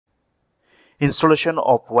Installation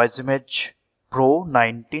of WiseImage Pro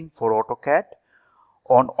 19 for AutoCAD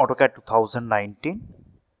on AutoCAD 2019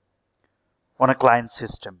 on a client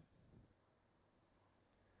system.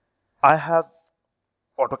 I have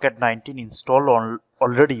AutoCAD 19 installed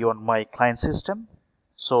already on my client system.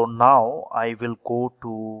 So now I will go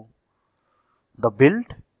to the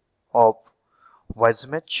build of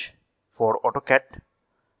WiseImage for AutoCAD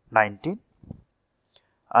 19.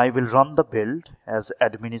 I will run the build as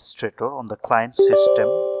administrator on the client system.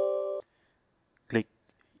 Click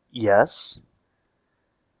yes,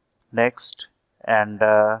 next, and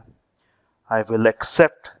I will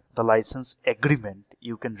accept the license agreement.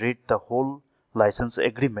 You can read the whole license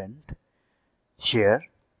agreement here.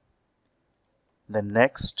 Then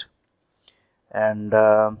next, and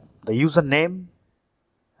the username,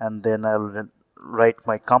 and then I'll write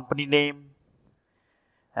my company name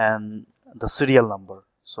and the serial number.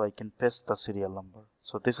 So I can paste the serial number.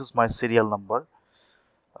 So this is my serial number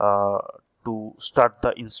to start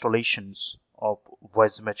the installations of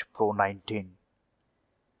WiseImage Pro 19.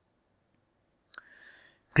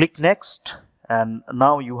 Click next, and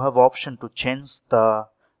now you have option to change the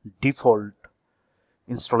default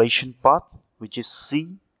installation path, which is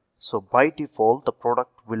C. So by default the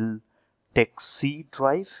product will take C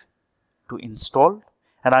drive to install,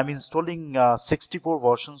 and I'm installing 64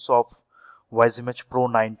 versions of WiseImage Pro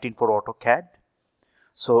 19 for AutoCAD.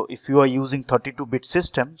 So if you are using 32-bit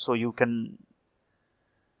system, so you can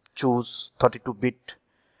choose 32-bit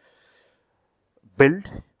build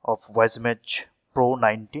of WiseImage Pro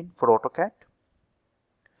 19 for AutoCAD.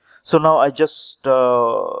 So now I just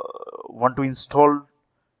want to install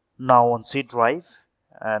now on C drive,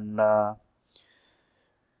 and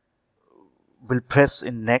will press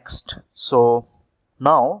in next. So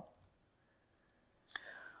now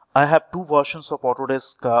I have two versions of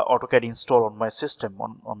AutoCAD installed on my system,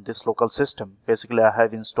 on this local system. Basically I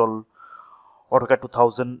have installed AutoCAD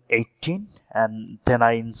 2018 and then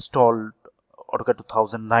I installed AutoCAD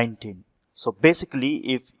 2019. So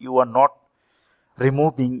basically if you are not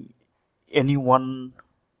removing any one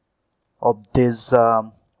of this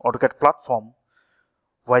AutoCAD platform,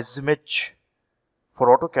 WiseImage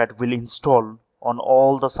for AutoCAD will install on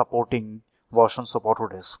all the supporting versions of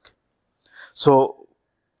Autodesk. So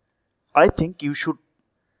I think you should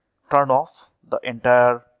turn off the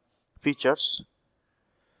entire features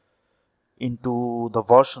into the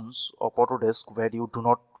versions of Autodesk where you do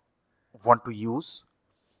not want to use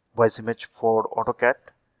WiseImage for AutoCAD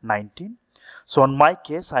 19. So in my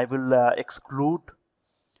case I will exclude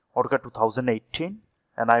AutoCAD 2018,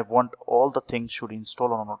 and I want all the things should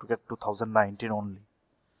install on AutoCAD 2019 only.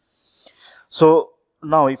 So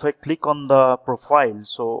now if I click on the profile,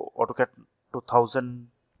 so AutoCAD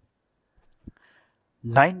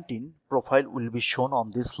 2019 profile will be shown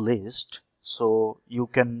on this list. So you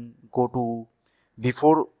can go to,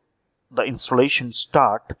 before the installation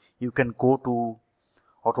start, you can go to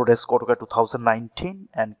Autodesk AutoCAD 2019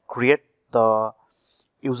 and create the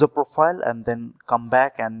user profile, and then come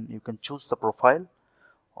back and you can choose the profile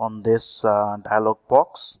on this dialog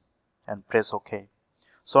box and press OK.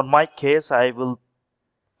 So in my case I will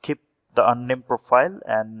keep the unnamed profile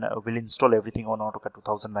and will install everything on AutoCAD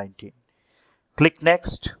 2019. Click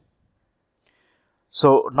next.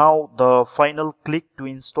 So now the final click to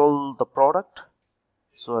install the product.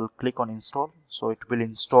 So I'll click on install. So it will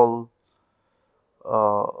install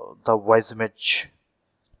the WiseImage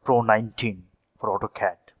Pro 19 for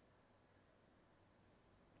AutoCAD.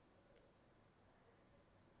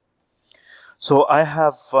 So I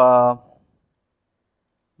have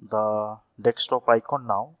the desktop icon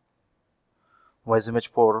now, WiseImage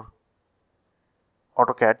for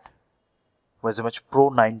AutoCAD, WiseImage Pro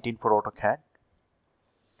 19 for AutoCAD,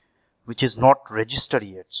 which is not registered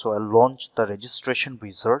yet. So I'll launch the registration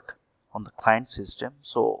wizard on the client system.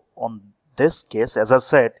 So on this case, as I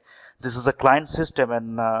said, this is a client system,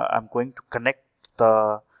 and I'm going to connect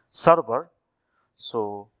the server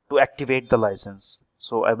so to activate the license.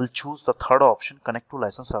 So I will choose the third option, connect to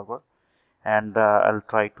license server, and I'll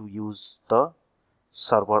try to use the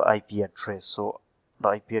server IP address. So the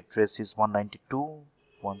IP address is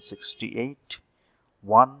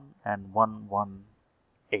 192.168.1 and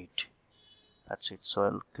 118. That's it. So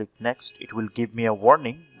I'll click next. It will give me a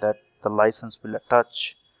warning that the license will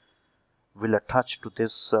attach to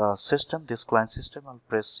this system, this client system. I'll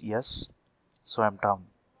press yes. So I'm done.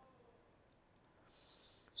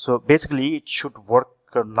 So basically it should work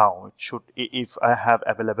now. It should, if I have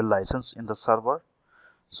available license in the server,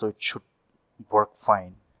 so it should work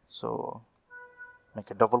fine. So make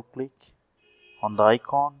a double click on the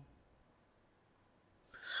icon.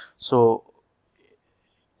 So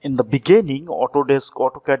in the beginning, Autodesk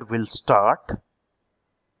AutoCAD will start.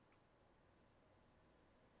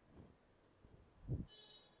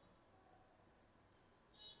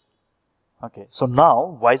 Okay, so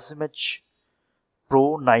now WiseImage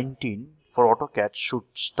Pro 19 for AutoCAD should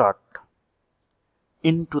start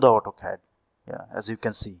into the AutoCAD. Yeah, as you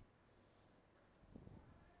can see.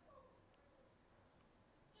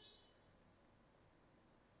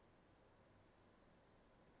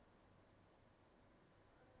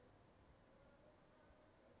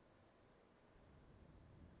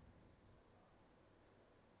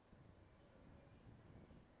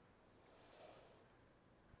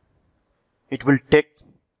 It will take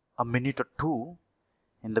a minute or two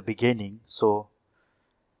in the beginning. So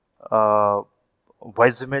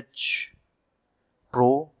WiseImage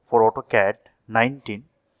Pro for AutoCAD 19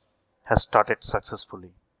 has started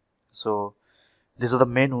successfully. So these are the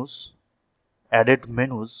menus, added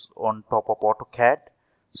menus on top of AutoCAD.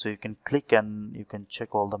 So you can click and you can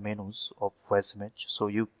check all the menus of WiseImage. So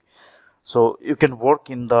you can work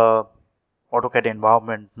in the AutoCAD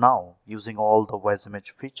environment now using all the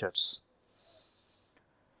WiseImage features.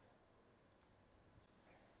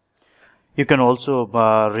 You can also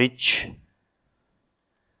reach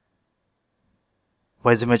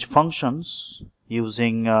WiseImage functions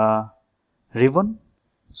using ribbon.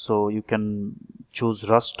 So you can choose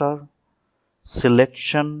raster,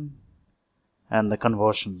 selection, and the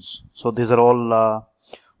conversions. So these are all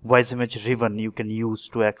WiseImage ribbon you can use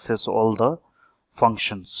to access all the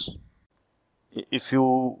functions. If you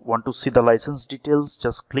want to see the license details,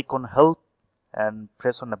 just click on help and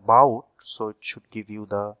press on about, so it should give you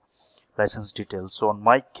the license details. So on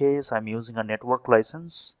my case, I'm using a network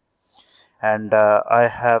license, and I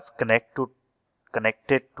have connected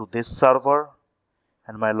to this server,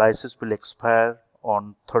 and my license will expire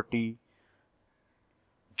on 30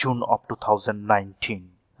 June of 2019.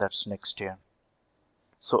 That's next year.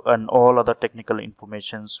 So, and all other technical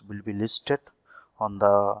informations will be listed on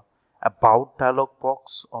the about dialog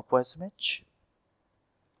box of WiseImage.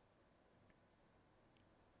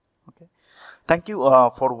 Okay, thank you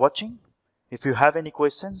for watching. If you have any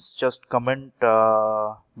questions, just comment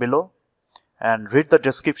below and read the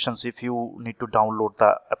descriptions if you need to download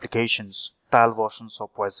the applications, trial versions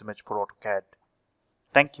of WiseImage for AutoCAD.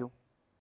 Thank you.